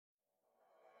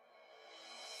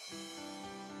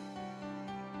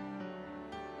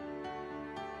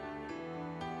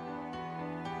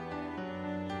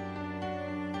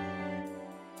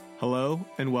Hello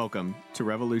and welcome to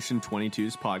Revolution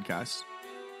 22's podcast.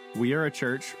 We are a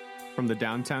church from the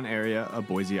downtown area of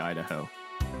Boise, Idaho.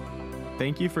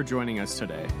 Thank you for joining us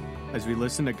today as we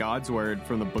listen to God's word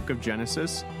from the book of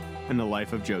Genesis and the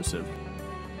life of Joseph.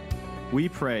 We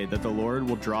pray that the Lord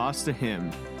will draw us to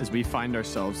Him as we find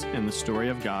ourselves in the story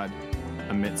of God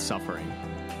amidst suffering.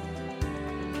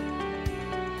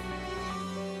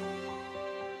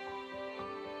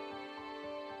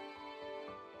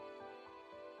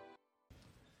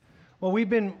 Well,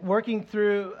 we've been working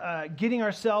through getting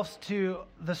ourselves to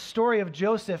the story of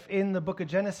Joseph in the book of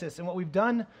Genesis. And what we've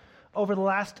done over the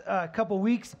last couple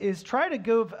weeks is try to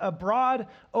give a broad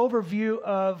overview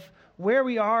of where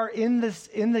we are in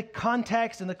the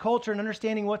context and the culture and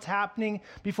understanding what's happening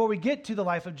before we get to the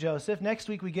life of Joseph. Next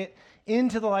week, we get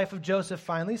into the life of Joseph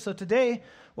finally. So today,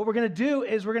 what we're going to do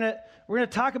is we're going to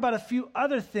talk about a few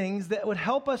other things that would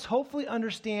help us hopefully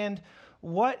understand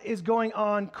what is going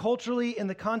on culturally in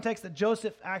the context that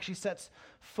Joseph actually sets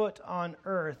foot on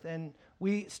earth. And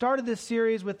we started this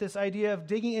series with this idea of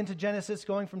digging into Genesis,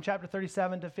 going from chapter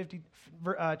 37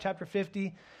 to chapter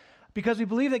 50, because we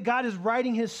believe that God is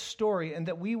writing His story and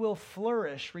that we will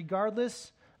flourish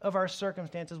regardless of our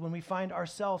circumstances when we find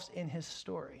ourselves in His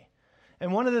story.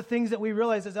 And one of the things that we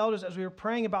realized as elders as we were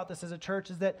praying about this as a church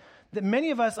is that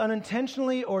many of us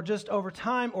unintentionally or just over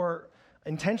time or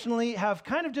intentionally have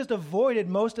kind of just avoided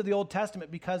most of the Old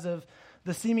Testament because of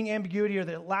the seeming ambiguity or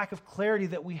the lack of clarity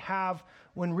that we have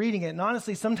when reading it. And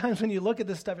honestly, sometimes when you look at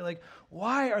this stuff, you're like,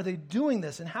 why are they doing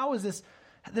this? And how is this?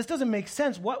 This doesn't make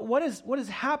sense. What is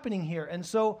happening here? And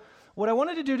so what I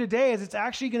wanted to do today is it's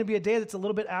actually going to be a day that's a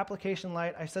little bit application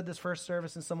light. I said this first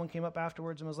service and someone came up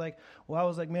afterwards and was like, well, I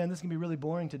was like, man, this is going to be really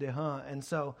boring today, huh? And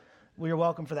so you're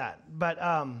welcome for that. But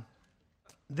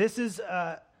this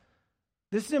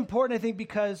is important, I think,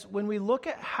 because when we look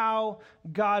at how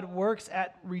God works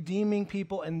at redeeming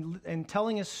people and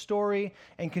telling His story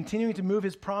and continuing to move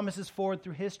His promises forward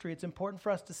through history, it's important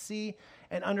for us to see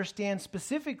and understand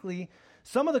specifically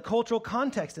some of the cultural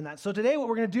context in that. So today what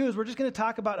we're going to do is we're just going to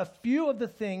talk about a few of the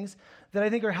things that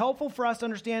I think are helpful for us to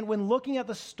understand when looking at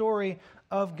the story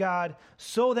of God,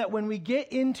 so that when we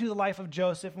get into the life of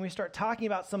Joseph and we start talking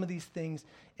about some of these things,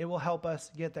 it will help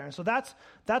us get there. And so that's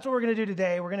what we're going to do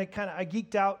today. We're going to I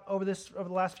geeked out over the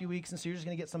last few weeks, and so you're just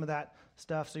going to get some of that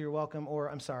stuff, so you're welcome, or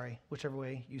I'm sorry, whichever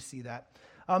way you see that.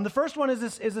 The first one is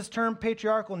this term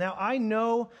patriarchal. Now, I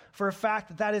know for a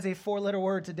fact that is a 4-letter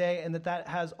word today and that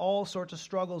has all sorts of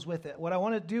struggles with it. What I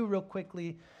want to do real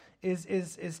quickly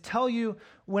is tell you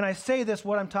when I say this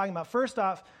what I'm talking about. First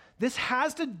off, this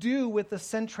has to do with the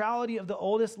centrality of the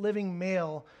oldest living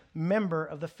male member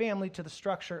of the family to the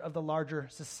structure of the larger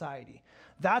society.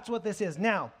 That's what this is.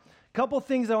 Now, a couple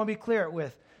things I want to be clear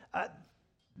with.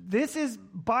 This is,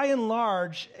 by and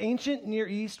large, ancient Near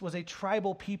East was a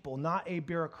tribal people, not a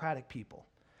bureaucratic people.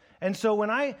 And so when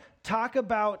I talk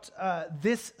about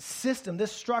this system,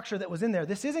 this structure that was in there,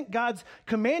 this isn't God's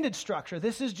commanded structure.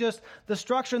 This is just the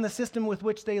structure and the system with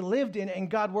which they lived in, and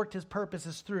God worked His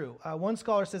purposes through. One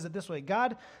scholar says it this way: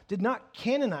 God did not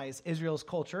canonize Israel's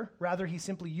culture. Rather, He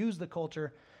simply used the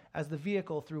culture as the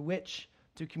vehicle through which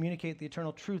to communicate the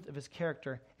eternal truth of His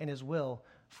character and His will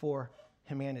for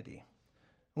humanity.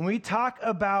 When we talk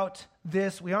about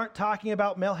this, we aren't talking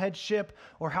about male headship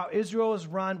or how Israel is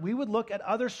run. We would look at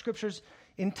other scriptures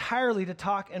entirely to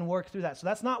talk and work through that. So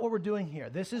that's not what we're doing here.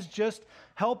 This is just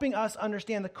helping us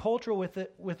understand the culture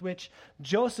with which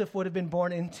Joseph would have been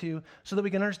born into, so that we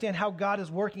can understand how God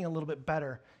is working a little bit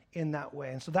better in that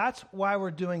way. And so that's why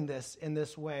we're doing this in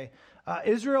this way.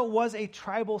 Israel was a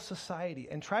tribal society,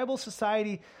 and tribal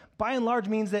society by and large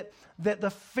means that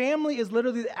the family is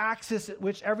literally the axis at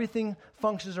which everything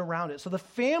functions around it. So the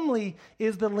family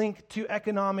is the link to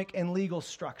economic and legal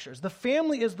structures. The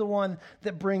family is the one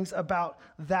that brings about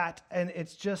that, and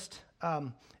it's just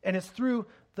and it's through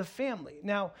the family.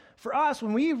 Now, for us,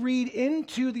 when we read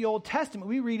into the Old Testament,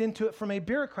 we read into it from a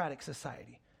bureaucratic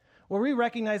society, where we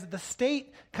recognize that the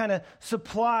state kind of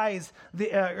supplies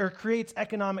or creates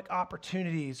economic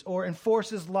opportunities or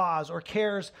enforces laws or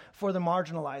cares for the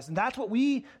marginalized. And that's what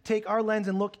we take our lens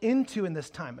and look into in this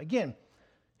time. Again,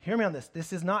 hear me on this.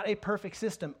 This is not a perfect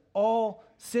system. All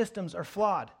systems are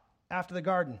flawed after the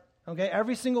garden. Okay,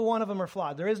 every single one of them are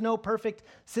flawed. There is no perfect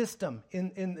system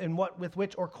in what with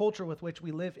which or culture with which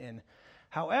we live in.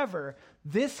 However,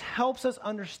 this helps us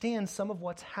understand some of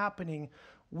what's happening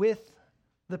with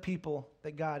the people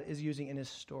that God is using in His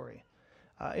story.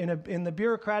 In the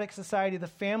bureaucratic society, the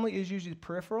family is usually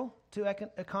peripheral to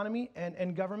economy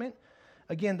and government.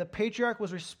 Again, the patriarch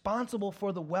was responsible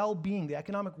for the well-being, the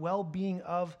economic well-being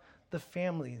of the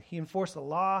family. He enforced the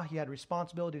law. He had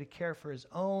responsibility to care for his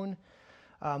own,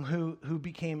 who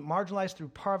became marginalized through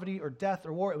poverty or death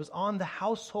or war. It was on the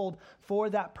household for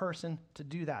that person to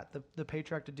do that, the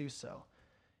patriarch to do so.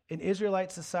 In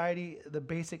Israelite society, the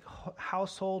basic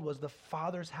household was the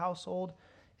father's household.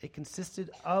 It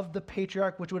consisted of the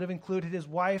patriarch, which would have included his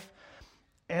wife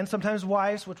and sometimes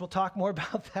wives, which we'll talk more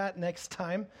about that next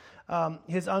time,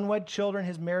 his unwed children,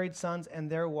 his married sons, and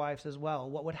their wives as well.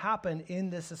 What would happen in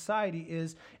this society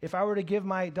is if I were to give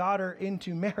my daughter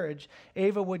into marriage,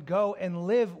 Ava would go and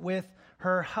live with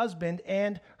her husband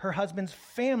and her husband's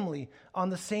family on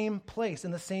the same place,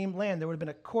 in the same land. There would have been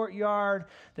a courtyard,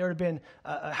 there would have been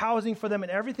a housing for them,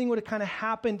 and everything would have kind of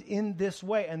happened in this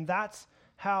way, and that's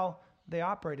how they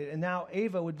operated. And now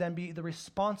Ava would then be the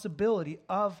responsibility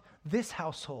of this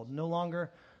household, no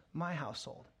longer my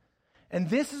household. And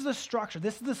this is the structure,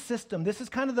 this is the system, this is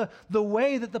kind of the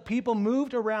way that the people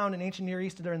moved around in ancient Near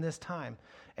East during this time.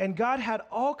 And God had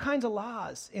all kinds of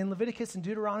laws in Leviticus and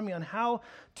Deuteronomy on how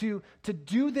to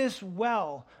do this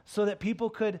well so that people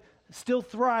could still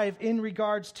thrive in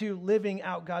regards to living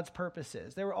out God's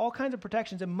purposes. There were all kinds of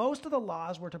protections, and most of the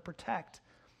laws were to protect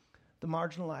the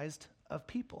marginalized of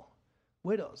people.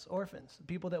 Widows, orphans,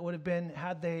 people that would have been,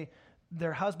 had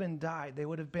their husband died, they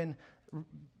would have been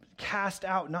cast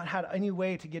out, not had any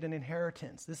way to get an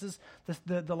inheritance. This is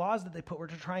the laws that they put were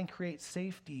to try and create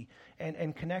safety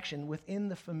and connection within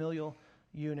the familial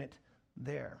unit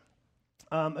there.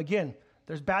 Again,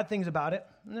 there's bad things about it,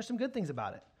 and there's some good things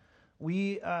about it.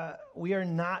 We are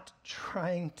not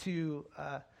trying to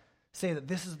say that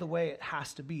this is the way it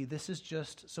has to be. This is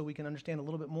just so we can understand a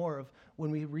little bit more of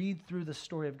when we read through the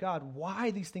story of God,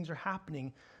 why these things are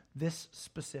happening this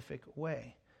specific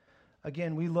way.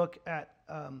 Again, we look at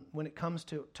when it comes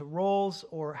to roles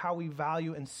or how we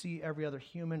value and see every other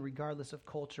human, regardless of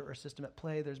culture or system at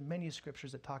play. There's many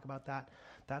scriptures that talk about that.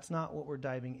 That's not what we're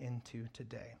diving into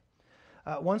today.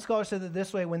 One scholar said that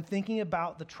this way, when thinking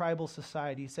about the tribal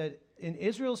society, he said, in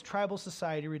Israel's tribal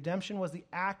society, redemption was the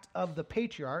act of the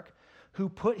patriarch who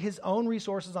put his own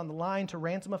resources on the line to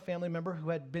ransom a family member who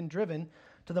had been driven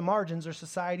to the margins or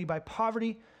society by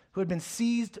poverty, who had been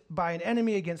seized by an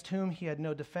enemy against whom he had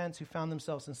no defense, who found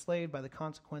themselves enslaved by the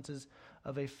consequences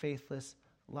of a faithless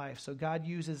life. So God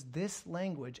uses this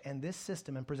language and this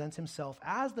system and presents himself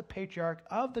as the patriarch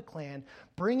of the clan,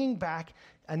 bringing back,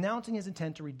 announcing his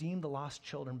intent to redeem the lost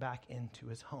children back into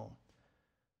his home.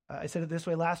 I said it this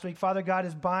way last week. Father God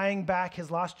is buying back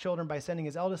his lost children by sending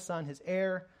his eldest son, his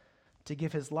heir, to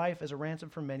give his life as a ransom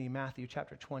for many, Matthew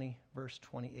chapter 20, verse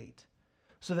 28.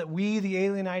 So that we, the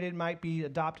alienated, might be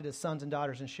adopted as sons and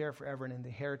daughters and share forever in the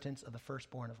inheritance of the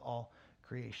firstborn of all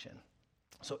creation.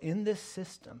 So in this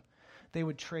system, they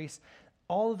would trace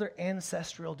all of their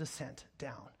ancestral descent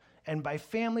down. And by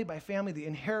family, the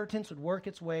inheritance would work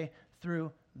its way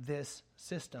through this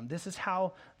system. This is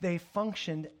how they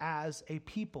functioned as a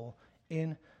people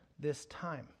in this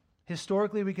time.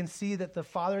 Historically, we can see that the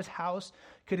father's house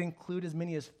could include as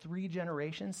many as 3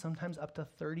 generations, sometimes up to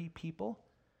 30 people.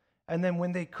 And then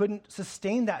when they couldn't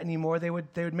sustain that anymore, they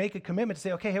would make a commitment to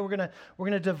say, okay, hey, we're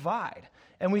gonna divide.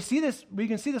 And we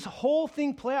can see this whole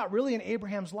thing play out really in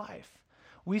Abraham's life.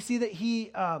 We see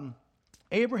that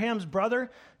Abraham's brother,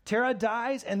 Terah,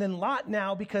 dies, and then Lot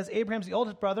now, because Abraham's the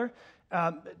oldest brother,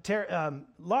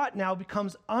 Lot now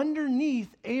becomes underneath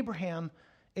Abraham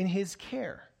in his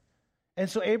care. And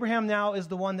so Abraham now is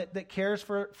the one that cares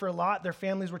for Lot. Their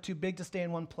families were too big to stay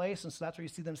in one place, and so that's where you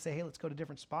see them say, hey, let's go to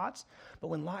different spots. But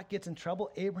when Lot gets in trouble,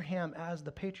 Abraham, as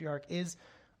the patriarch, is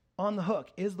on the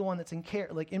hook, is the one that's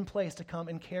in place to come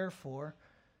and care for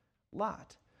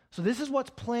Lot. So this is what's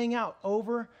playing out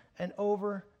over and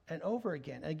over and over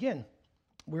again. Again,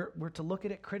 we're to look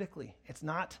at it critically. It's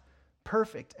not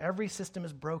perfect. Every system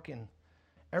is broken.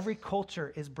 Every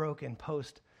culture is broken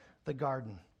post the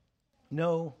garden.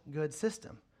 No good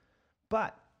system.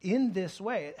 But in this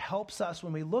way, it helps us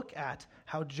when we look at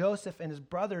how Joseph and his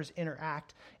brothers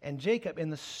interact and Jacob in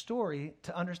the story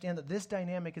to understand that this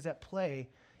dynamic is at play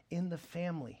in the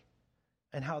family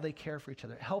and how they care for each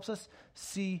other. It helps us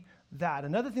see that.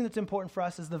 Another thing that's important for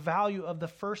us is the value of the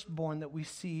firstborn that we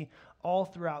see all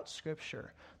throughout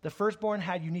Scripture. The firstborn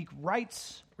had unique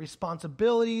rights,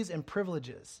 responsibilities, and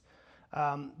privileges.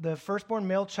 The firstborn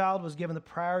male child was given the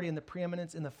priority and the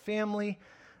preeminence in the family,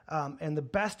 and the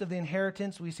best of the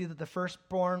inheritance. We see that the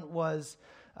firstborn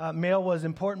male was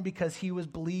important because he was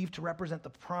believed to represent the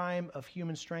prime of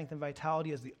human strength and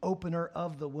vitality as the opener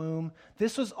of the womb.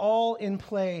 This was all in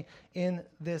play in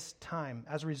this time.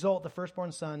 As a result, the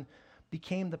firstborn son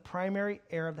became the primary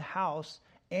heir of the house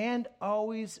and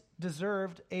always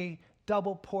deserved a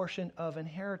double portion of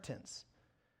inheritance.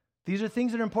 These are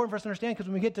things that are important for us to understand, because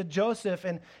when we get to Joseph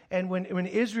and when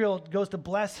Israel goes to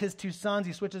bless his two sons,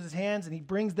 he switches his hands and he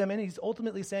brings them in. He's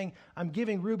ultimately saying, I'm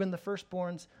giving Reuben, the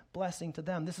firstborn's blessing to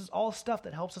them. This is all stuff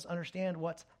that helps us understand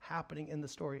what's happening in the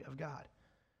story of God.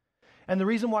 And the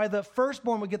reason why the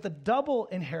firstborn would get the double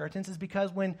inheritance is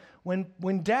because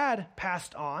when dad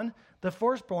passed on, the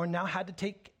firstborn now had to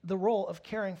take the role of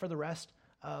caring for the rest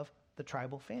of the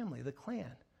tribal family, the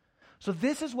clan. So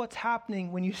this is what's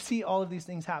happening when you see all of these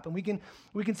things happen. We can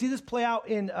see this play out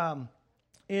in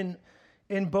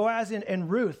Boaz and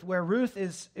Ruth, where Ruth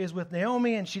is with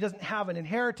Naomi and she doesn't have an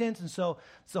inheritance. And so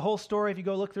it's the whole story if you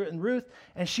go look through it in Ruth.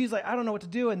 And she's like, I don't know what to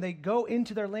do. And they go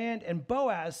into their land and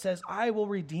Boaz says, I will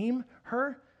redeem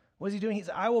her. What is he doing? He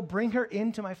says, I will bring her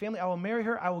into my family. I will marry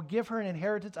her. I will give her an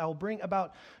inheritance. I will bring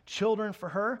about children for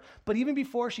her. But even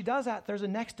before she does that, there's a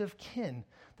next of kin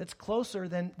that's closer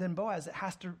than Boaz that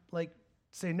has to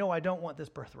say, no, I don't want this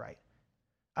birthright.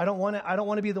 I don't want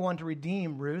to be the one to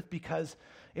redeem Ruth because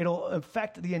it'll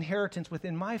affect the inheritance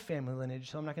within my family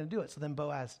lineage, so I'm not going to do it. So then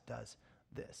Boaz does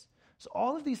this. So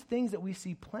all of these things that we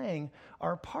see playing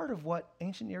are part of what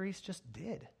ancient Near East just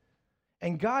did.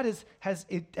 And God has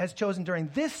chosen during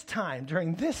this time,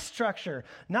 during this structure,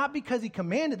 not because he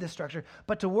commanded this structure,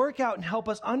 but to work out and help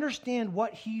us understand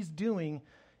what he's doing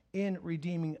in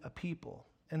redeeming a people.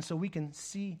 And so we can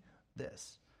see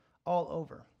this all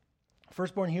over.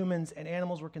 Firstborn humans and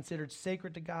animals were considered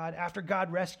sacred to God. After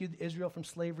God rescued Israel from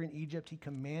slavery in Egypt, he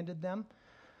commanded them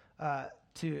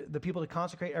to the people to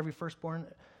consecrate every firstborn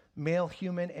male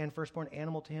human and firstborn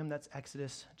animal to him. That's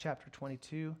Exodus chapter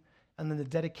 22. And then the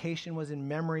dedication was in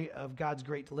memory of God's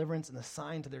great deliverance and the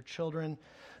sign to their children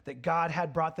that God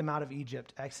had brought them out of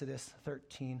Egypt, Exodus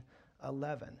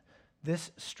 13:11.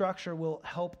 This structure will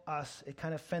help us. It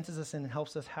kind of fences us in and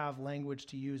helps us have language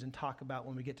to use and talk about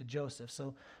when we get to Joseph.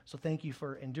 So thank you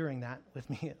for enduring that with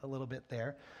me a little bit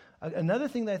there. Another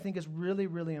thing that I think is really,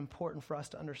 really important for us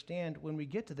to understand when we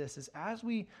get to this is, as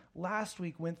we last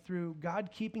week went through God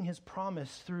keeping his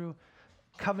promise through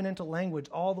covenantal language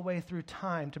all the way through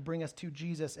time to bring us to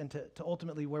Jesus and to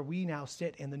ultimately where we now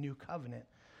sit in the new covenant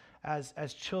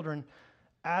as children,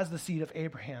 as the seed of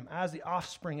Abraham, as the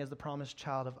offspring, as the promised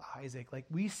child of Isaac.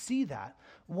 We see that.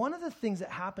 One of the things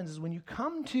that happens is when you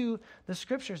come to the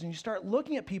scriptures and you start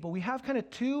looking at people, we have kind of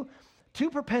two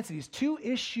propensities, two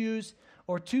issues,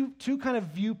 or two kind of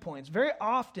viewpoints. Very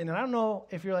often, and I don't know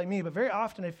if you're like me, but very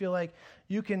often I feel like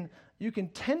you can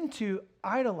tend to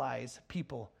idolize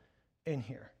people in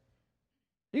here.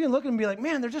 You can look and be like,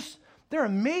 man, they're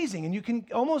amazing. And you can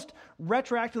almost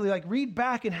retroactively read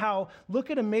back and look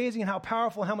at amazing and how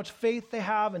powerful and how much faith they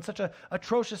have in such a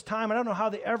atrocious time. I don't know how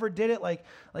they ever did it. Like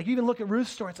you even look at Ruth's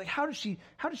story. It's like, how did she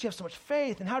have so much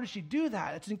faith? And how did she do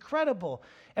that? It's incredible.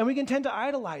 And we can tend to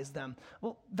idolize them.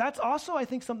 Well, that's also, I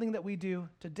think, something that we do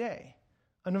today.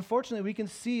 And unfortunately, we can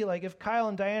see, if Kyle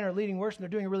and Diane are leading worship and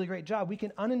they're doing a really great job, we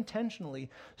can unintentionally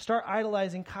start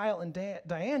idolizing Kyle and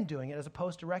Diane doing it, as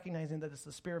opposed to recognizing that it's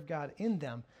the Spirit of God in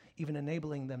them, even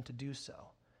enabling them to do so.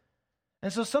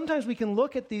 And so sometimes we can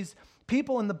look at these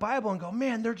people in the Bible and go,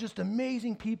 man, they're just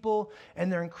amazing people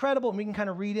and they're incredible. And we can kind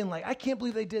of read in I can't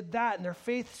believe they did that. And their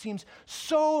faith seems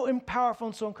so powerful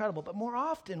and so incredible. But more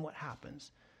often what happens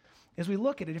is we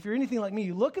look at it. If you're anything like me,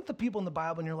 you look at the people in the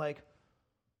Bible and you're like,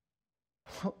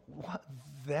 what,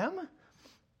 them?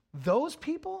 Those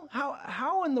people?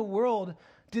 How in the world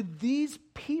did these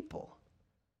people,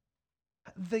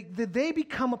 did they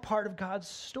become a part of God's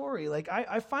story?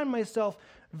 I find myself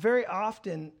very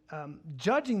often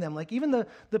judging them. Even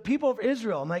the people of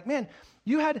Israel, I'm like, man,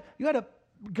 you had a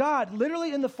God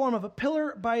literally in the form of a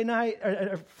pillar by night,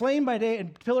 a flame by day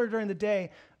and pillar during the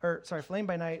day, flame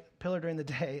by night, pillar during the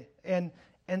day, and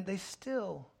they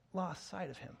still lost sight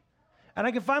of him. And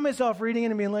I can find myself reading it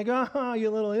and being like, oh, you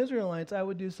little Israelites, I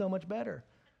would do so much better.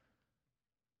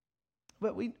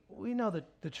 But we know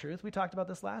the truth. We talked about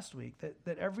this last week,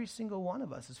 that every single one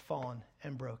of us is fallen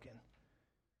and broken.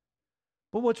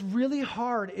 But what's really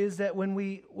hard is that when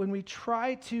we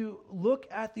try to look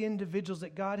at the individuals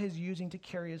that God is using to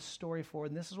carry his story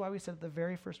forward, and this is why we said at the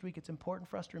very first week, it's important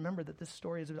for us to remember that this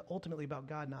story is ultimately about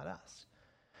God, not us,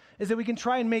 is that we can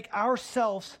try and make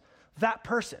ourselves that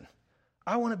person.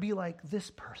 I want to be like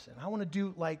this person. I want to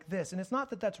do like this. And it's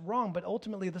not that that's wrong, but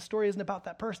ultimately the story isn't about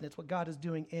that person. It's what God is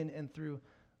doing in and through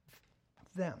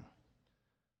them.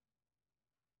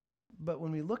 But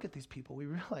when we look at these people, we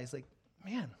realize,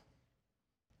 man,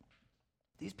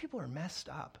 these people are messed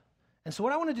up. And so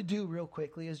what I wanted to do real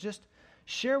quickly is just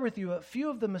share with you a few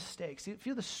of the mistakes, a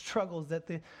few of the struggles that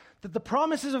the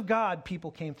promises of God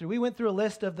people came through. We went through a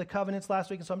list of the covenants last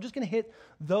week, and so I'm just going to hit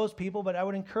those people, but I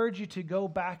would encourage you to go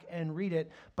back and read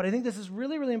it. But I think this is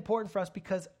really, really important for us,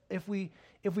 because if we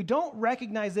don't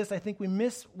recognize this, I think we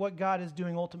miss what God is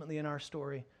doing ultimately in our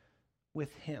story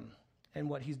with him and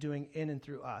what he's doing in and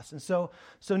through us. And so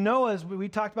Noah, as we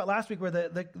talked about last week, where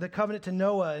the covenant to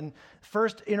Noah and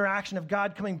first interaction of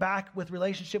God coming back with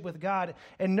relationship with God.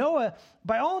 And Noah,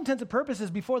 by all intents and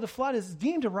purposes, before the flood, is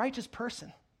deemed a righteous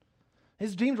person.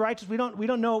 He's deemed righteous. We don't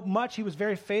know much. He was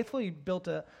very faithful. He built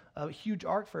a huge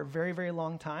ark for a very, very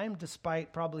long time,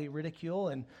 despite probably ridicule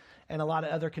and a lot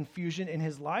of other confusion in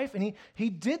his life. And he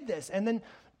did this. And then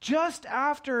just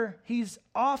after he's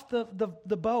off the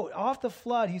boat, off the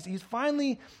flood, he's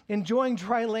finally enjoying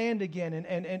dry land again.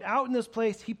 And out in this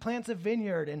place, he plants a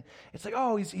vineyard. And it's like,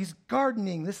 oh, he's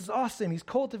gardening. This is awesome. He's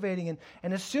cultivating.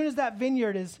 And as soon as that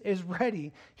vineyard is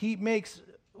ready, he makes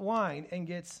wine and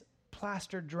gets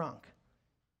plastered drunk.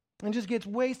 And just gets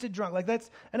wasted drunk.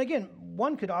 And again,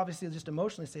 one could obviously just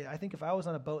emotionally say, I think if I was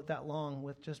on a boat that long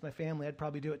with just my family, I'd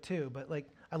probably do it too. But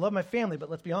I love my family, but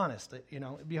let's be honest,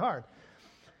 it'd be hard.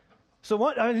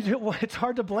 So it's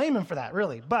hard to blame him for that,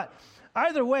 really. But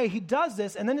either way, he does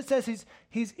this, and then it says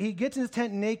he gets in his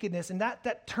tent in nakedness. And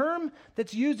that term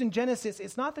that's used in Genesis,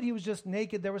 it's not that he was just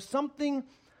naked. There was something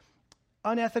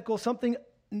unethical, something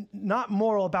not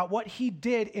moral about what he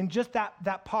did in just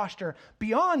that posture,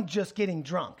 beyond just getting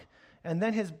drunk. And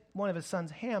then one of his sons,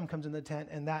 Ham, comes in the tent,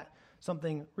 and that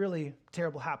something really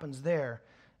terrible happens there.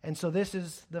 And so this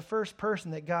is the first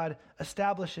person that God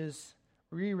establishes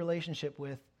relationship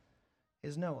with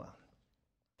is Noah.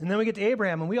 And then we get to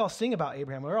Abraham, and we all sing about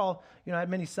Abraham. We're all, had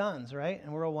many sons, right?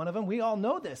 And we're all one of them. We all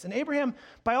know this. And Abraham,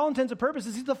 by all intents and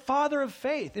purposes, he's the father of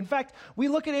faith. In fact, we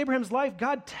look at Abraham's life.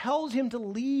 God tells him to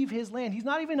leave his land. He's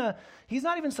not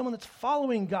even someone that's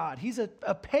following God. He's a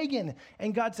pagan.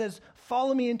 And God says,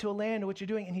 follow me into a land of what you're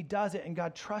doing. And he does it. And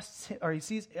God trusts him,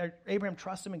 Abraham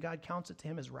trusts him, and God counts it to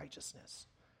him as righteousness.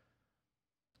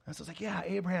 And so it's like, yeah,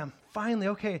 Abraham, finally,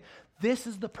 okay, this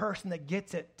is the person that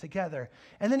gets it together.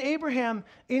 And then Abraham,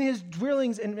 in his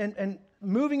drillings and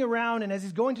moving around, and as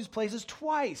he's going to his places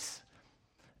twice,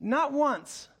 not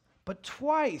once, but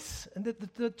twice. And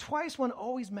the twice one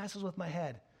always messes with my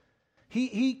head.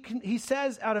 He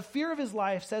says, out of fear of his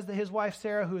life, says that his wife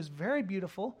Sarah, who is very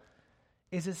beautiful,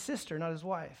 is his sister, not his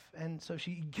wife. And so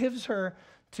she gives her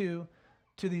to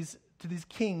these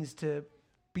kings to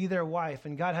be their wife,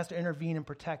 and God has to intervene and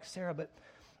protect Sarah. But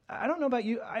I don't know about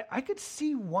you. I could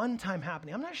see one time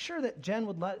happening. I'm not sure that Jen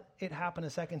would let it happen a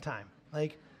second time.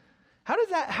 How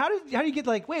do you get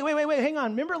wait, hang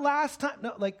on. Remember last time?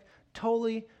 No,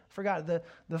 totally forgot.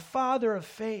 The father of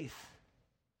faith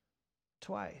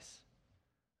twice.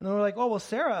 And then we're like, oh, well,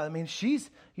 Sarah, she's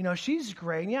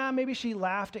great. And yeah, maybe she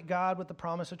laughed at God with the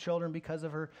promise of children because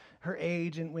of her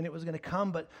age and when it was going to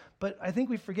come. But I think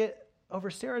we forget, over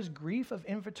Sarah's grief of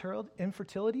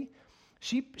infertility,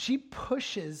 she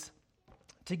pushes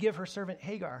to give her servant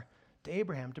Hagar to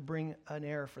Abraham to bring an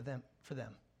heir for them.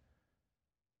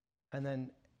 And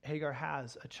then Hagar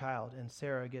has a child, and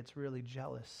Sarah gets really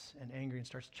jealous and angry and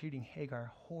starts treating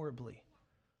Hagar horribly.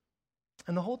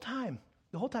 And the whole time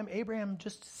Abraham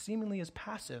just seemingly is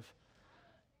passive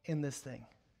in this thing.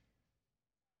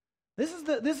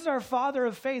 This is our father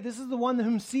of faith. This is the one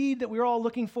whom seed that we're all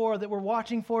looking for, that we're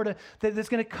watching for, that's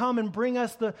going to come and bring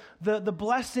us the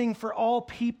blessing for all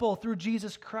people through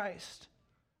Jesus Christ.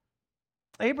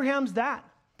 Abraham's that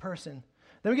person.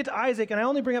 Then we get to Isaac, and I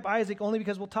only bring up Isaac only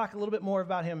because we'll talk a little bit more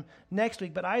about him next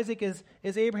week. But Isaac is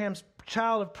Abraham's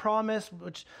child of promise,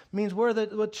 which means we're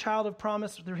the child of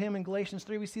promise through him in Galatians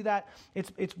 3. We see that.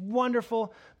 It's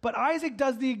wonderful. But Isaac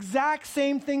does the exact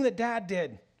same thing that Dad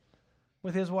did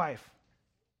with his wife.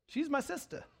 She's my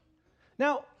sister.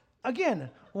 Now, again,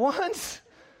 once,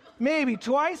 maybe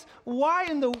twice. Why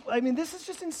this is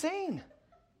just insane.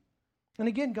 And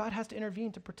again, God has to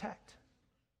intervene to protect.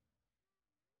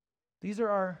 These are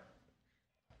our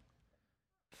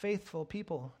faithful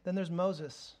people. Then there's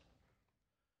Moses.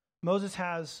 Moses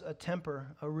has a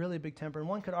temper, a really big temper. And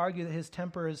one could argue that his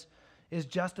temper is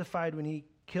justified when he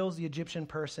kills the Egyptian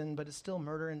person, but it's still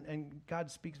murder, and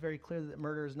God speaks very clearly that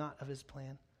murder is not of his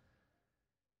plan.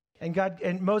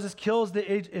 And Moses kills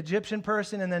the Egyptian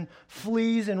person and then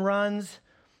flees and runs.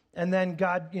 And then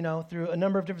God, through a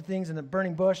number of different things in the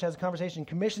burning bush, has a conversation,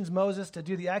 commissions Moses to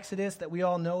do the Exodus that we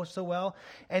all know so well.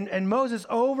 And Moses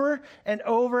over and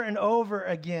over and over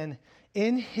again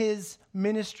in his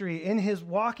ministry, in his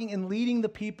walking and leading the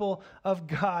people of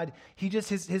God,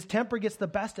 his temper gets the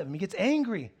best of him. He gets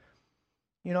angry.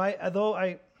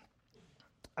 Although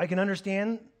I can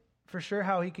understand for sure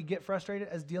how he could get frustrated,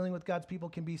 as dealing with God's people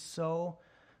can be so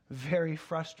very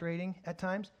frustrating at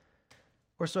times.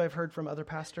 Or so I've heard from other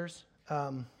pastors.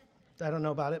 I don't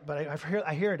know about it, but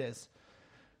I hear it is.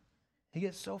 He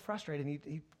gets so frustrated, and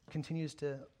he continues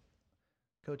to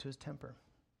go to his temper.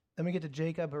 Then we get to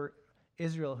Jacob, or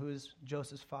Israel, who is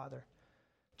Joseph's father.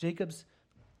 Jacob's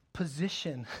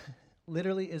position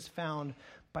literally is found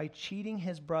by cheating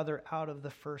his brother out of the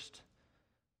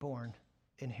firstborn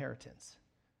inheritance.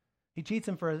 He cheats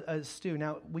him for a stew.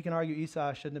 Now, we can argue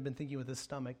Esau shouldn't have been thinking with his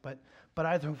stomach, but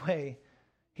either way,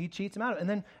 he cheats him out.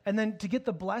 And then to get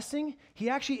the blessing, he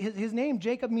actually, his name,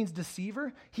 Jacob, means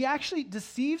deceiver. He actually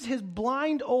deceives his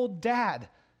blind old dad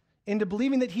into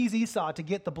believing that he's Esau to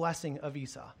get the blessing of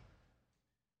Esau.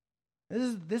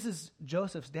 This is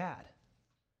Joseph's dad.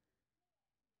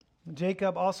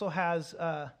 Jacob also has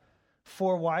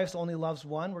 4 wives, only loves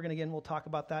one. We'll talk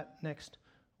about that next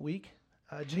week.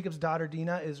 Jacob's daughter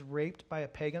Dinah is raped by a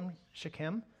pagan,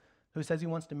 Shechem, who says he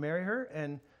wants to marry her.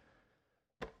 And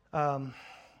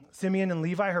Simeon and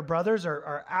Levi, her brothers,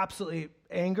 are absolutely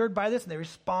angered by this, and they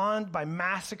respond by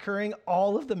massacring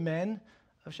all of the men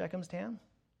of Shechem's town.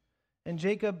 And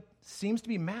Jacob seems to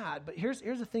be mad, but here's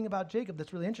the thing about Jacob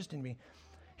that's really interesting to me.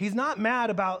 He's not mad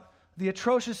about the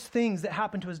atrocious things that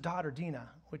happened to his daughter Dinah,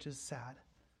 which is sad,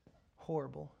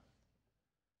 horrible.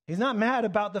 He's not mad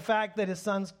about the fact that his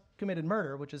sons committed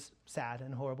murder, which is sad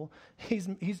and horrible. He's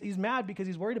mad because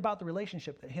he's worried about the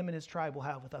relationship that him and his tribe will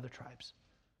have with other tribes.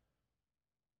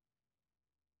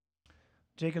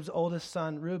 Jacob's oldest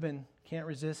son, Reuben, can't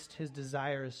resist his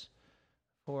desires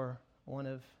for one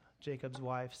of Jacob's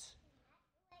wives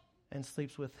and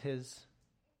sleeps with his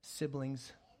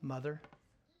sibling's mother.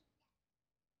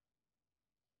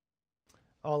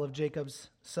 All of Jacob's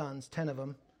sons, 10 of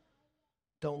them,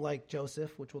 don't like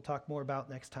Joseph, which we'll talk more about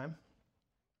next time.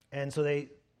 And so they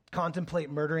contemplate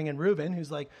murdering, and Reuben, who's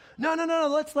like, no,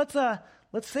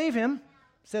 let's save him,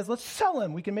 says, let's sell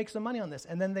him. We can make some money on this.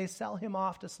 And then they sell him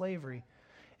off to slavery.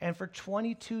 And for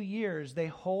 22 years, they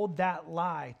hold that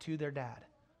lie to their dad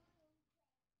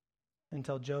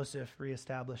until Joseph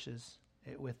reestablishes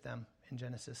it with them in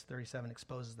Genesis 37,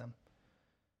 exposes them.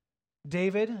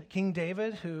 David, King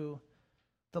David, who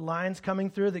the line's coming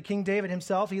through, the King David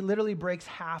himself, he literally breaks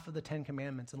half of the 10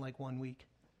 Commandments in like 1 week.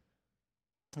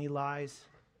 He lies,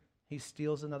 he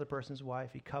steals another person's wife,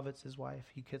 he covets his wife,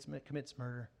 he commits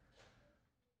murder.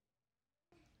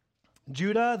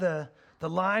 Judah, the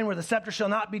line where the scepter shall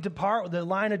not be depart, the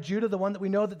line of Judah, the one that we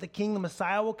know that the king, the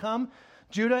Messiah, will come.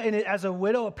 Judah, as a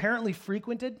widow, apparently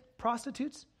frequented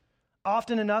prostitutes,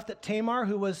 often enough that Tamar,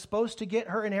 who was supposed to get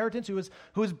her inheritance, who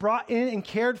was brought in and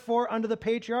cared for under the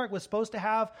patriarch, was supposed to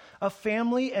have a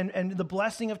family and the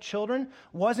blessing of children,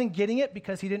 wasn't getting it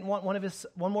because he didn't want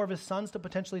one more of his sons to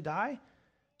potentially die.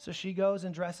 So she goes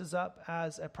and dresses up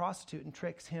as a prostitute and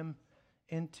tricks him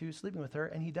into sleeping with her,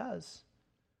 and he does.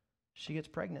 She gets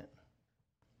pregnant.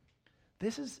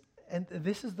 This is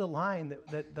the line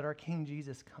that our King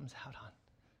Jesus comes out on.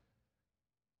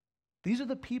 These are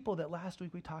the people that last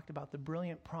week we talked about, the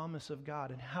brilliant promise of God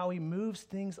and how he moves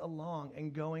things along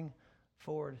and going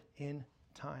forward in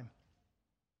time.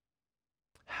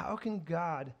 How can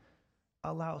God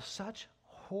allow such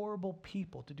horrible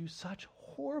people to do such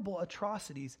horrible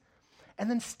atrocities and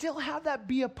then still have that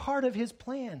be a part of his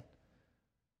plan?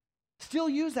 Still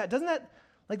use that. Doesn't that,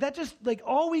 like that just like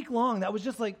all week long, that was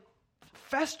just like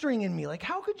festering in me. Like,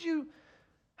 how could you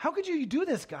do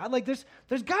this, God? Like, there's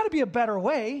got to be a better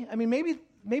way. I mean,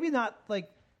 maybe not like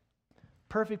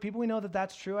perfect people. We know that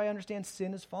that's true. I understand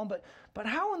sin has fallen, but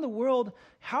how in the world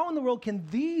can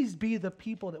these be the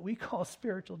people that we call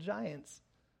spiritual giants?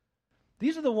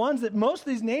 These are the ones that most of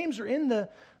these names are in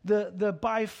the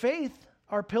by faith,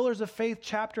 our pillars of faith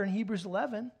chapter in Hebrews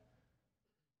 11.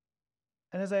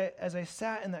 And as I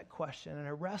sat in that question and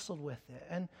I wrestled with it,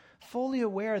 and fully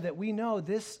aware that we know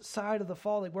this side of the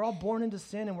fall, like we're all born into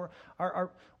sin, and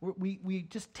we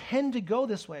just tend to go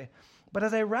this way. But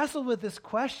as I wrestled with this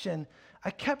question,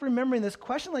 I kept remembering this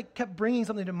question, like kept bringing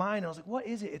something to mind. And I was like, what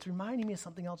is it? It's reminding me of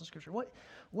something else in Scripture. What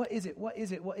is it? What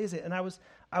is it? What is it? And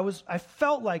I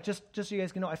felt like, just so you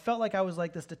guys can know, I felt like I was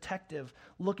like this detective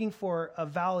looking for a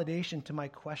validation to my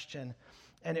question.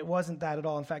 And it wasn't that at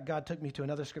all. In fact, God took me to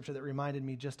another scripture that reminded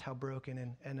me just how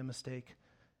broken and a mistake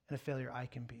and a failure I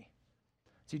can be.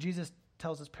 See, Jesus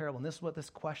tells this parable, and this is what this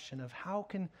question of how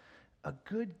can a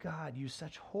good God use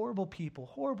such horrible people,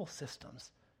 horrible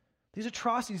systems, these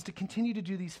atrocities to continue to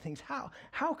do these things?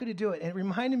 How could he do it? And it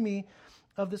reminded me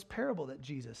of this parable that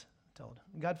Jesus told.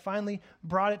 God finally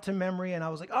brought it to memory, and I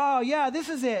was like, oh, yeah, this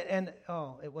is it. And,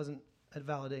 it wasn't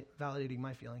validating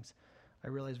my feelings. I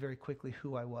realized very quickly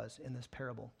who I was in this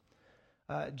parable.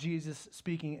 Jesus,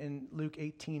 speaking in Luke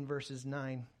 18, verses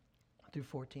 9 through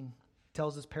 14,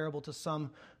 tells this parable to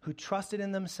some who trusted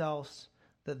in themselves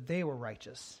that they were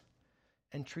righteous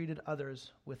and treated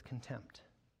others with contempt.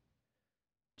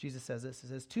 Jesus says this. He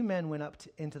says, 2 men went up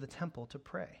into the temple to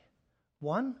pray.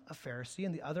 One, a Pharisee,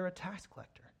 and the other, a tax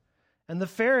collector. And the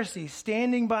Pharisee,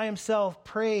 standing by himself,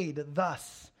 prayed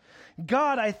thus,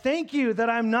 God, I thank you that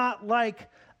I'm not like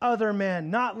other men,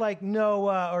 not like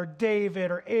Noah or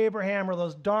David or Abraham or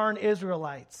those darn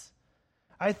Israelites.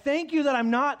 I thank you that I'm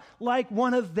not like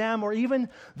one of them or even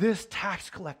this tax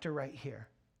collector right here.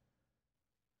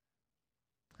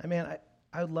 I mean,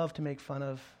 I would love to make fun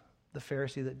of the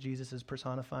Pharisee that Jesus is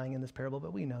personifying in this parable,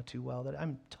 but we know too well that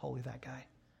I'm totally that guy.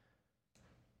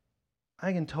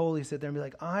 I can totally sit there and be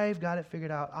like, I've got it figured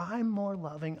out. I'm more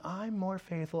loving. I'm more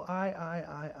faithful.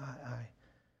 I.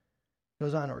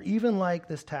 Goes on, or even like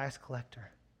this tax collector.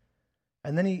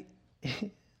 And then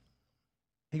he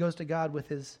goes to God with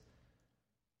his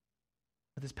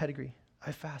pedigree.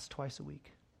 I fast twice a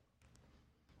week.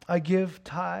 I give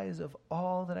tithes of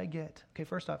all that I get. Okay,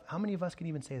 first off, how many of us can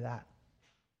even say that?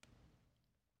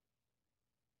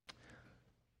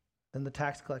 Then the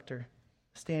tax collector,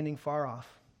 standing far off,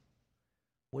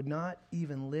 would not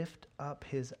even lift up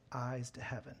his eyes to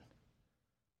heaven,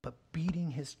 but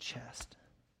beating his chest,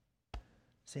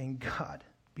 saying, God,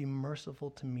 be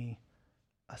merciful to me,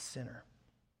 a sinner.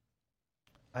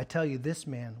 I tell you, this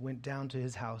man went down to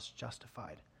his house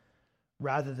justified,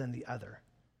 rather than the other.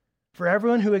 For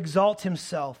everyone who exalts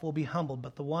himself will be humbled,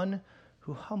 but the one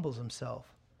who humbles himself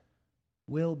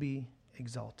will be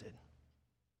exalted.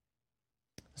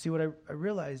 See, what I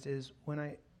realized is when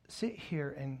I sit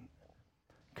here and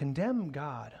condemn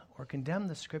God or condemn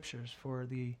the scriptures for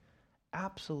the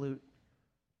absolute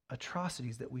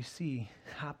atrocities that we see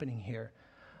happening here,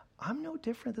 I'm no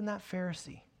different than that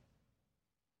Pharisee.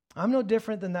 I'm no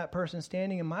different than that person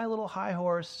standing in my little high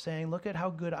horse saying, look at how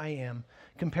good I am,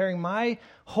 comparing my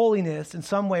holiness in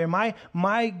some way, or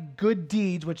my good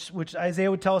deeds, which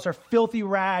Isaiah would tell us are filthy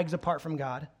rags apart from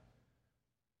God.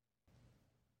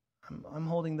 I'm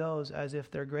holding those as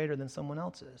if they're greater than someone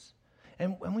else's.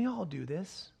 And we all do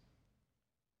this.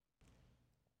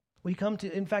 We come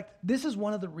to, in fact, this is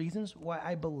one of the reasons why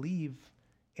I believe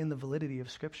in the validity of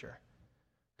Scripture.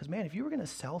 Because, man, if you were going to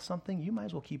sell something, you might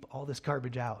as well keep all this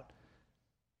garbage out.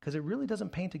 Because it really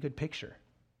doesn't paint a good picture.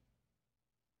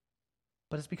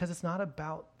 But it's because it's not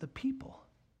about the people.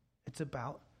 It's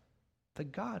about the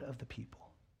God of the people.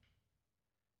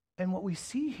 And what we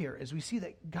see here is we see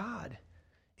that God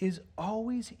is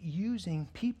always using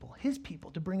people, his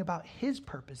people, to bring about his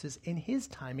purposes in his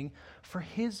timing for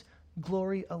his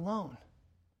glory alone.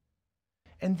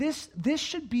 And this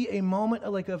should be a moment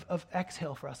of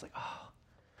exhale for us, like, oh,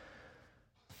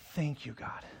 thank you,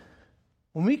 God.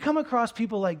 When we come across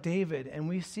people like David and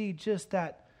we see just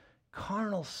that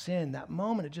carnal sin, that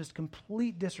moment of just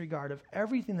complete disregard of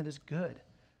everything that is good,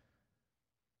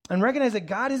 and recognize that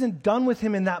God isn't done with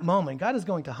him in that moment. God is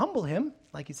going to humble him,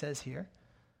 like he says here,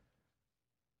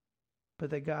 but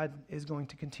that God is going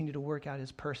to continue to work out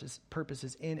his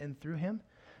purposes in and through him.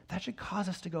 That should cause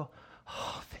us to go,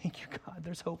 oh, thank you, God,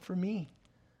 there's hope for me.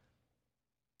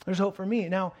 There's hope for me.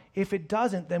 Now, if it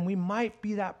doesn't, then we might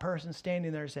be that person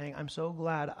standing there saying, I'm so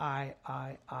glad I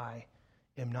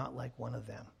am not like one of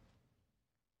them.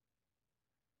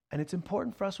 And it's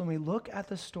important for us when we look at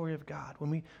the story of God,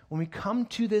 when we come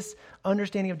to this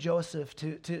understanding of Joseph,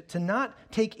 to not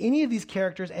take any of these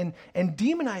characters and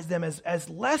demonize them as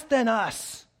less than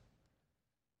us,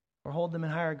 or hold them in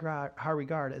higher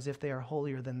regard as if they are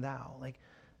holier than thou. Like,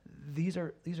 these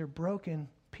are broken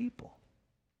people.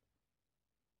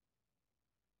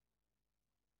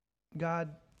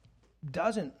 God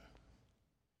doesn't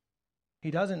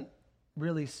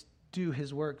really do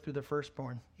his work through the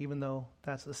firstborn, even though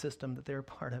that's the system that they're a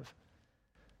part of.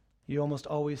 You almost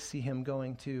always see him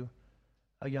going to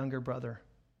a younger brother.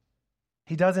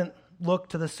 He doesn't look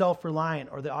to the self-reliant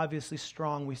or the obviously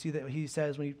strong. We see that he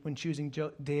says when choosing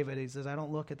David, he says, I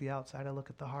don't look at the outside, I look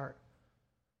at the heart.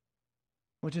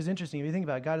 Which is interesting. If you think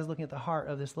about it, God is looking at the heart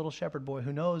of this little shepherd boy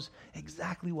who knows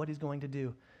exactly what he's going to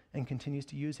do and continues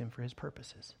to use him for his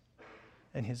purposes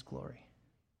and his glory.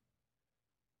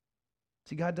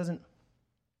 See, God doesn't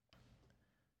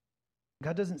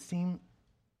seem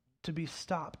to be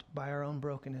stopped by our own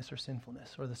brokenness or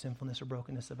sinfulness, or the sinfulness or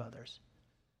brokenness of others.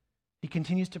 He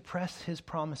continues to press his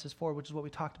promises forward, which is what we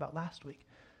talked about last week.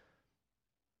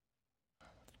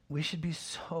 We should be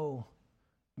so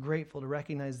grateful to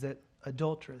recognize that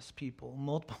adulterous people,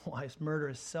 multiple wives,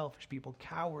 murderous, selfish people,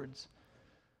 cowards,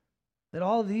 That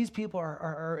all of these people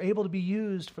are able to be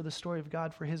used for the story of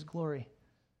God for his glory,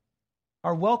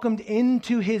 are welcomed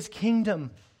into his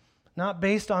kingdom, not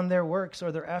based on their works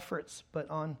or their efforts, but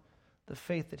on the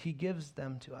faith that he gives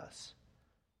them to us.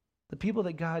 The people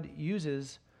that God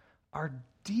uses are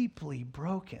deeply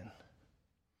broken.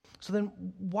 So then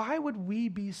why would we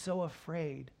be so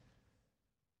afraid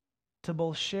to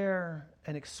both share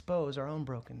and expose our own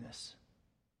brokenness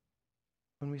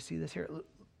when we see this here?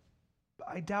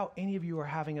 I doubt any of you are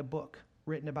having a book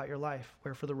written about your life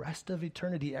where for the rest of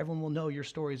eternity, everyone will know your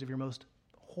stories of your most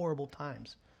horrible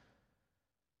times.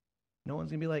 No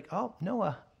one's going to be like, oh,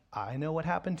 Noah, I know what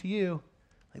happened to you.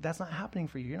 Like, that's not happening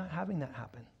for you. You're not having that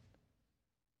happen.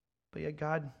 But yet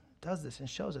God does this and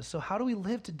shows us. So how do we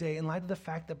live today in light of the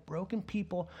fact that broken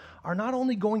people are not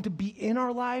only going to be in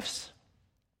our lives,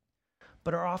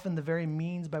 but are often the very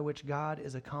means by which God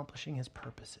is accomplishing his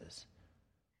purposes?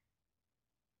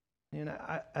 And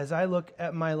as I look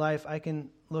at my life, I can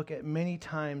look at many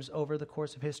times over the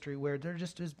course of history where there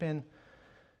just has been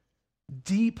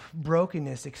deep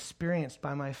brokenness experienced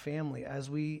by my family as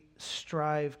we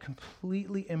strive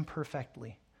completely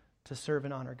imperfectly to serve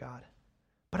and honor God.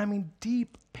 But I mean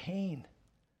deep pain,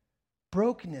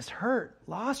 brokenness, hurt,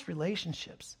 lost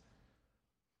relationships.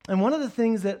 And one of the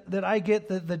things that I get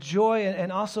the joy,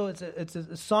 and also it's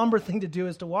a somber thing to do,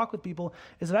 is to walk with people,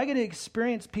 is that I get to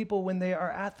experience people when they are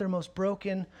at their most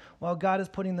broken while God is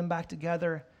putting them back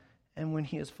together and when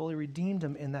he has fully redeemed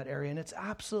them in that area. And it's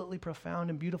absolutely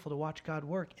profound and beautiful to watch God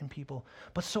work in people.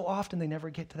 But so often they never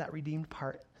get to that redeemed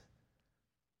part.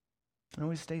 And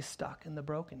always stay stuck in the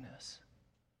brokenness.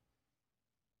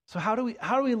 So how do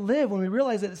we live when we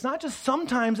realize that it's not just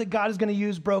sometimes that God is going to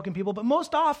use broken people, but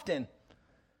most often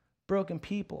broken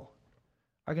people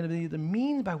are going to be the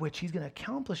means by which he's going to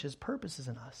accomplish his purposes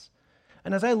in us.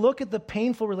 And as I look at the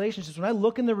painful relationships, when I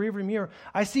look in the rearview mirror,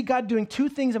 I see God doing two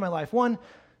things in my life. One,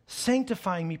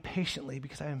 sanctifying me patiently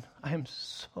because I am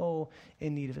so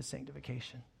in need of his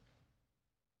sanctification.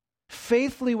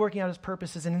 Faithfully working out his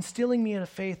purposes and instilling me in a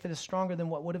faith that is stronger than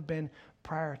what would have been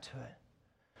prior to it.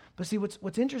 But see,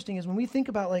 what's interesting is when we think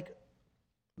about like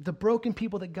the broken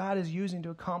people that God is using to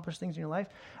accomplish things in your life,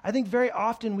 I think very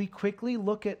often we quickly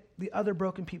look at the other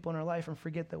broken people in our life and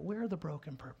forget that we're the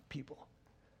broken people.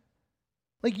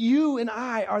 Like you and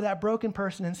I are that broken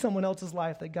person in someone else's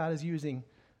life that God is using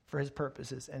for his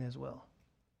purposes and his will.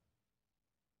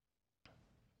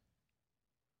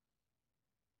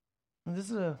 And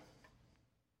this is a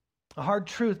hard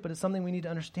truth, but it's something we need to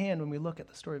understand when we look at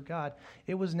the story of God.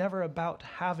 It was never about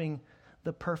having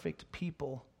the perfect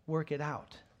people work it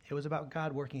out. It was about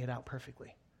God working it out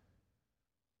perfectly.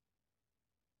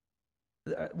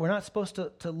 We're not supposed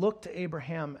to look to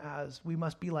Abraham as we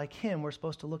must be like him. We're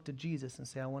supposed to look to Jesus and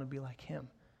say, I want to be like him.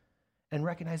 And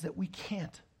recognize that we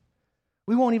can't.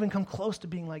 We won't even come close to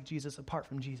being like Jesus apart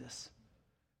from Jesus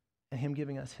and him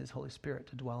giving us his Holy Spirit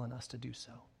to dwell in us to do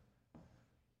so.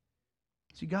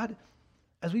 See, God,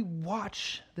 as we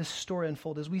watch this story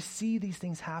unfold, as we see these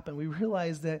things happen, we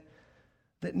realize that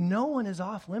no one is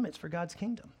off limits for God's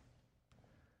kingdom.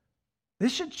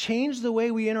 This should change the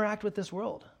way we interact with this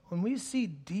world. When we see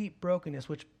deep brokenness,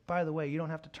 which, by the way, you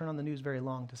don't have to turn on the news very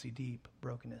long to see deep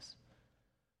brokenness.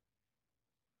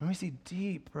 When we see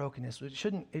deep brokenness, it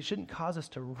shouldn't cause us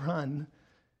to run.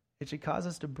 It should cause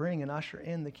us to bring and usher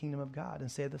in the kingdom of God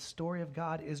and say the story of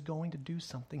God is going to do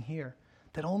something here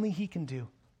that only he can do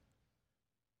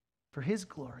for his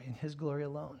glory and his glory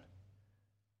alone.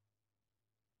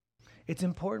 It's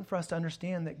important for us to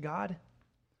understand that God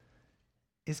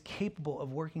is capable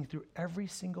of working through every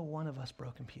single one of us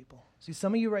broken people. See,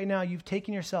 some of you right now, you've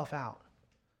taken yourself out.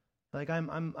 Like, I'm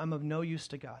of no use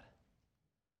to God.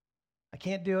 I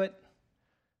can't do it.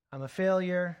 I'm a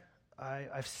failure.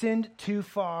 I've sinned too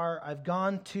far. I've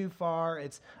gone too far.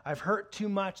 I've hurt too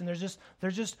much, and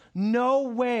there's just no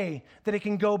way that it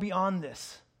can go beyond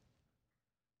this.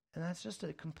 And that's just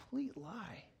a complete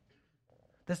lie.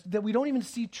 That we don't even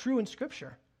see true in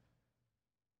Scripture.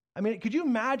 I mean, could you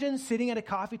imagine sitting at a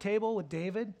coffee table with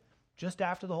David just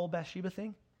after the whole Bathsheba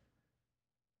thing?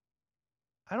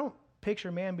 I don't picture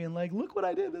a man being like, look what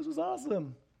I did, this was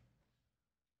awesome.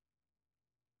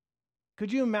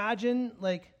 Could you imagine,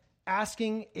 like,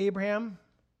 asking Abraham,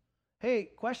 hey,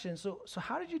 question, so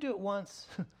how did you do it once,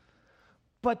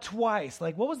 but twice?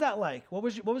 Like, what was that like? What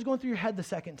was going through your head the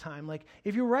second time? Like,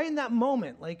 if you're right in that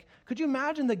moment, like, could you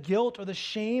imagine the guilt or the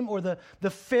shame or the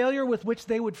failure with which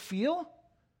they would feel?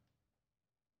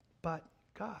 But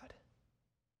God.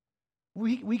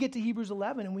 We get to Hebrews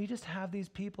 11 and we just have these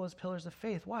people as pillars of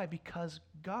faith. Why? Because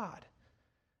God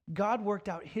worked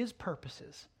out his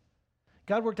purposes.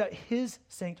 God worked out his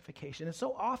sanctification. And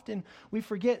so often we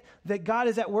forget that God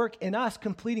is at work in us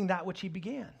completing that which he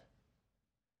began.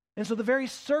 And so the very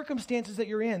circumstances that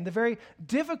you're in, the very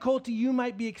difficulty you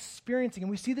might be experiencing, and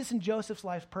we see this in Joseph's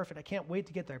life perfect. I can't wait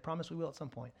to get there. I promise we will at some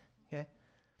point. Okay?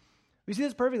 We see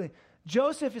this perfectly.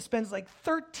 Joseph spends like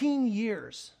 13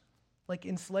 years like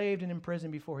enslaved and in prison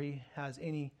before he has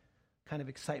any kind of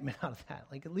excitement out of that.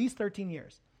 Like at least 13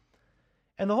 years.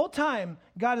 And the whole time,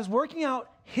 God is working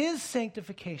out his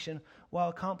sanctification while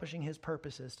accomplishing his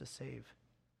purposes to save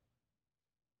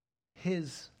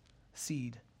his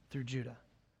seed through Judah.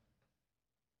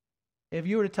 If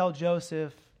you were to tell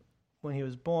Joseph when he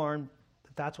was born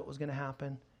that that's what was going to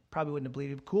happen, probably wouldn't have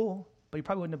believed it. Cool, but he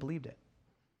probably wouldn't have believed it.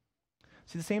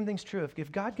 See, the same thing's true.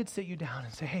 If God could sit you down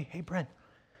and say, hey, Brent,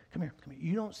 come here.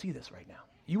 You don't see this right now.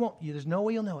 There's no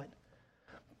way you'll know it.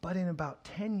 But in about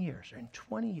 10 years or in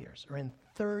 20 years or in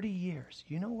 30 years,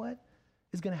 you know what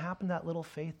is going to happen to that little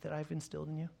faith that I've instilled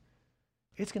in you?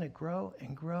 It's going to grow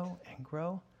and grow and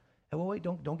grow. And well, wait,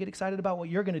 don't get excited about what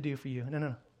you're going to do for you.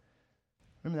 No.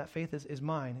 Remember, that faith is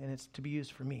mine, and it's to be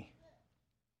used for me.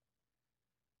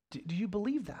 Do you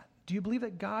believe that? Do you believe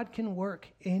that God can work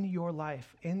in your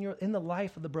life, in the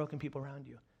life of the broken people around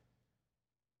you?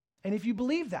 And if you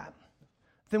believe that,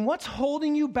 then what's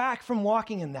holding you back from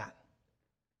walking in that?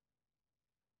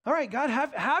 All right, God,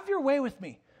 have your way with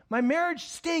me. My marriage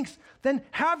stinks, then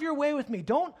have your way with me.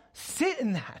 Don't sit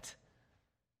in that.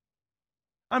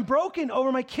 I'm broken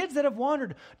over my kids that have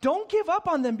wandered. Don't give up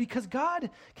on them because God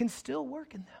can still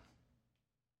work in them.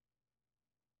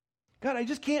 God, I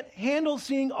just can't handle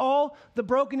seeing all the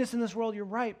brokenness in this world. You're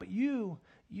right, but you,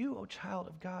 oh child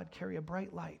of God, carry a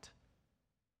bright light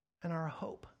and are a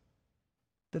hope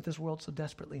that this world so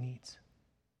desperately needs.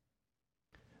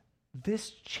 This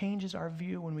changes our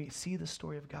view when we see the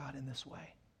story of God in this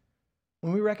way.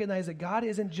 When we recognize that God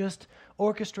isn't just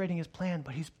orchestrating his plan,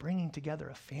 but he's bringing together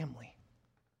a family.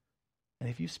 And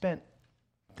if you've spent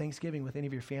Thanksgiving with any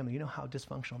of your family, you know how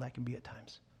dysfunctional that can be at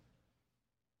times.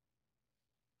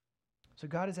 So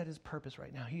God is at his purpose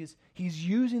right now. He's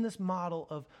using this model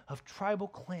of tribal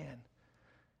clan.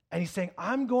 And he's saying,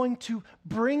 I'm going to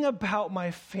bring about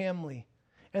my family.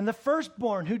 And the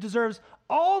firstborn, who deserves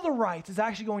all the rights, is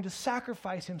actually going to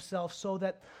sacrifice himself so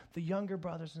that the younger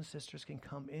brothers and sisters can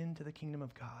come into the kingdom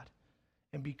of God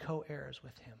and be co-heirs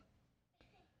with him.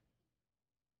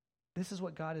 This is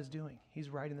what God is doing. He's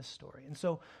writing this story. And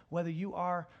so whether you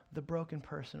are the broken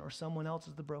person or someone else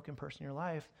is the broken person in your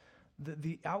life,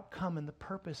 the outcome and the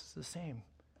purpose is the same.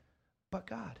 But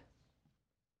God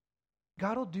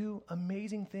will do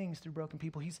amazing things through broken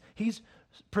people. He's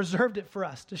preserved it for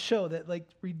us to show that like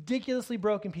ridiculously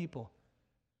broken people,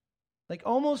 like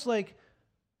almost like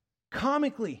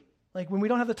comically, like when we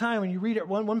don't have the time, when you read it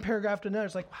one paragraph to another,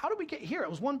 it's like, how did we get here? It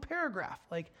was one paragraph.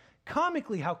 Like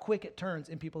comically how quick it turns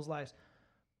in people's lives.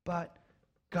 But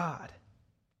God,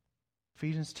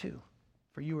 Ephesians 2,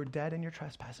 for you were dead in your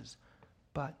trespasses,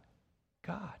 but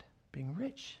God, being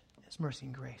rich in his mercy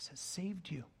and grace, has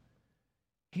saved you.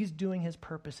 He's doing his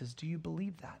purposes. Do you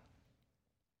believe that?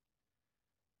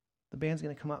 The band's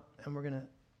going to come up and we're going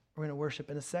to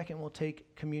worship. In a second, we'll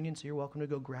take communion, so you're welcome to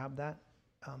go grab that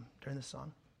during the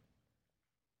song.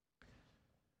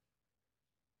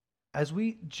 As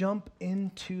we jump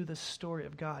into the story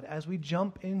of God, as we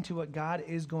jump into what God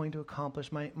is going to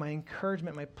accomplish, my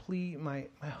encouragement, my plea, my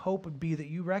hope would be that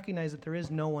you recognize that there is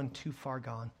no one too far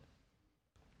gone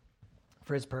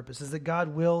for his purposes, that God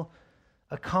will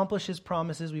accomplish his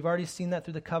promises. We've already seen that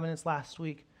through the covenants last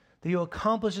week, that he will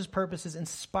accomplish his purposes in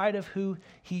spite of who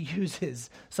he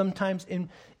uses, sometimes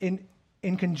in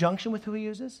conjunction with who he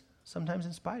uses, sometimes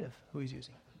in spite of who he's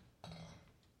using.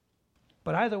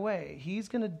 But either way, he's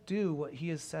going to do what he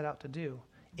has set out to do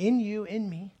in you, in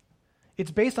me.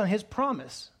 It's based on his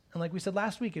promise. And like we said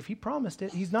last week, if he promised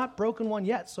it, he's not broken one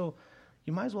yet, so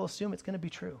you might as well assume it's going to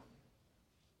be true.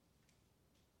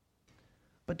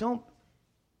 But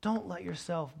don't let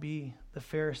yourself be the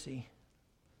Pharisee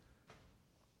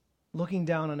looking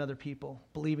down on other people,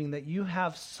 believing that you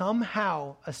have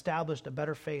somehow established a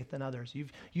better faith than others.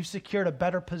 You've secured a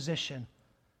better position.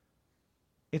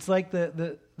 It's like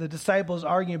the disciples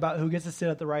arguing about who gets to sit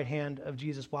at the right hand of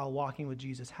Jesus while walking with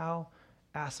Jesus. How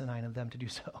asinine of them to do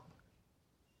so.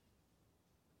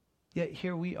 Yet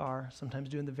here we are, sometimes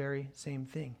doing the very same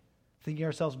thing, thinking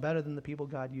ourselves better than the people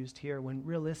God used here, when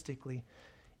realistically,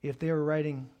 if they were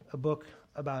writing a book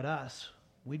about us,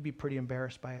 we'd be pretty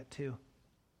embarrassed by it too.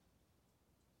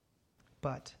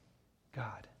 But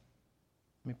God,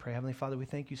 let me pray. Heavenly Father, we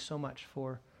thank you so much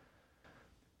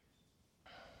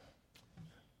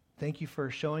Thank you for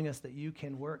showing us that you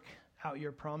can work out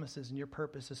your promises and your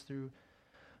purposes through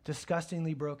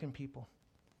disgustingly broken people,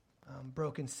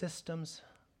 broken systems,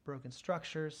 broken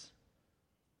structures,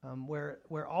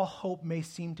 where all hope may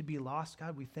seem to be lost.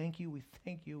 God, we thank you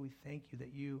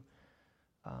that you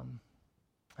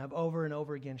have over and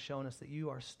over again shown us that you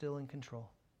are still in control,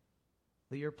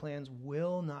 that your plans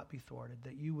will not be thwarted,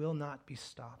 that you will not be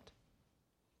stopped.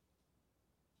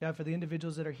 God, for the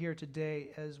individuals that are here today,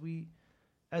 as we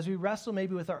wrestle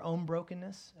maybe with our own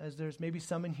brokenness, as there's maybe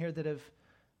some in here that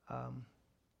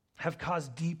have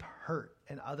caused deep hurt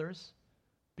in others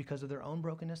because of their own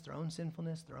brokenness, their own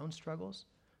sinfulness, their own struggles,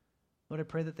 Lord, I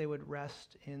pray that they would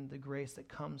rest in the grace that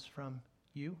comes from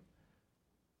you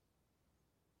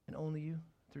and only you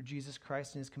through Jesus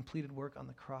Christ and his completed work on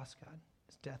the cross, God,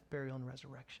 his death, burial, and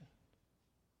resurrection.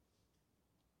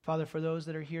 Father, for those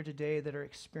that are here today that are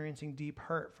experiencing deep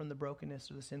hurt from the brokenness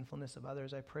or the sinfulness of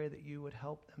others, I pray that you would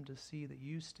help them to see that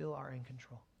you still are in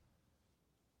control,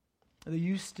 that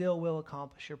you still will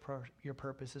accomplish your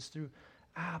purposes through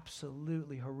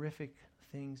absolutely horrific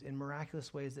things in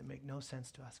miraculous ways that make no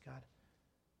sense to us, God.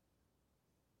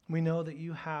 We know that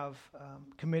you have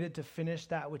committed to finish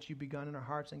that which you've begun in our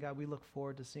hearts, and God, we look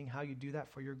forward to seeing how you do that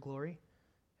for your glory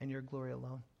and your glory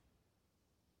alone.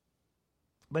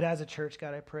 But as a church,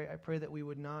 God, I pray that we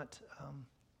would not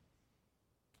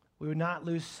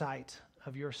lose sight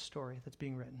of your story that's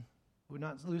being written. We would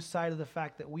not lose sight of the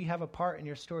fact that we have a part in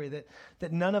your story,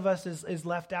 that none of us is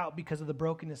left out because of the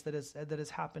brokenness that has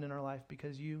happened in our life,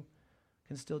 because you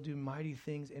can still do mighty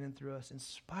things in and through us in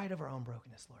spite of our own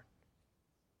brokenness, Lord.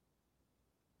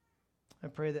 I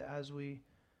pray that as we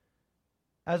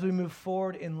move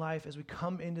forward in life, as we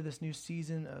come into this new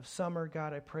season of summer,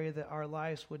 God, I pray that our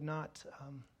lives would not,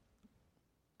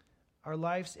 our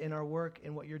lives and our work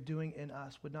and what you're doing in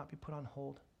us would not be put on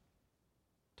hold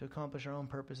to accomplish our own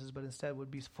purposes, but instead would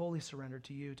be fully surrendered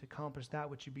to you to accomplish that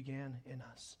which you began in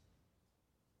us.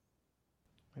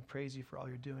 We praise you for all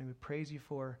you're doing. We praise you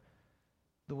for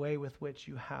the way with which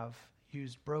you have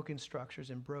used broken structures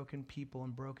and broken people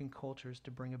and broken cultures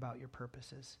to bring about your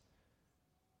purposes,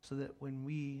 so that when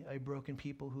we, a broken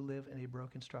people who live in a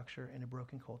broken structure and a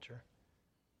broken culture,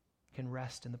 can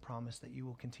rest in the promise that you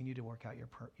will continue to work out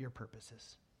your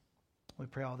purposes. We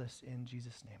pray all this in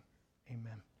Jesus' name.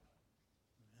 Amen.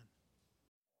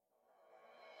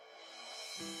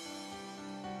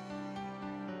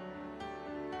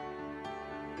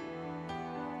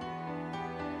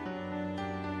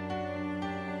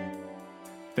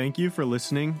 Thank you for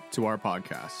listening to our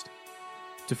podcast.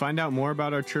 To find out more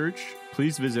about our church,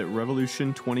 please visit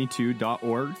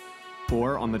revolution22.org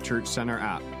or on the Church Center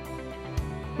app.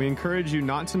 We encourage you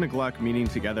not to neglect meeting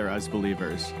together as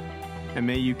believers, and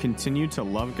may you continue to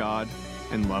love God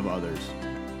and love others.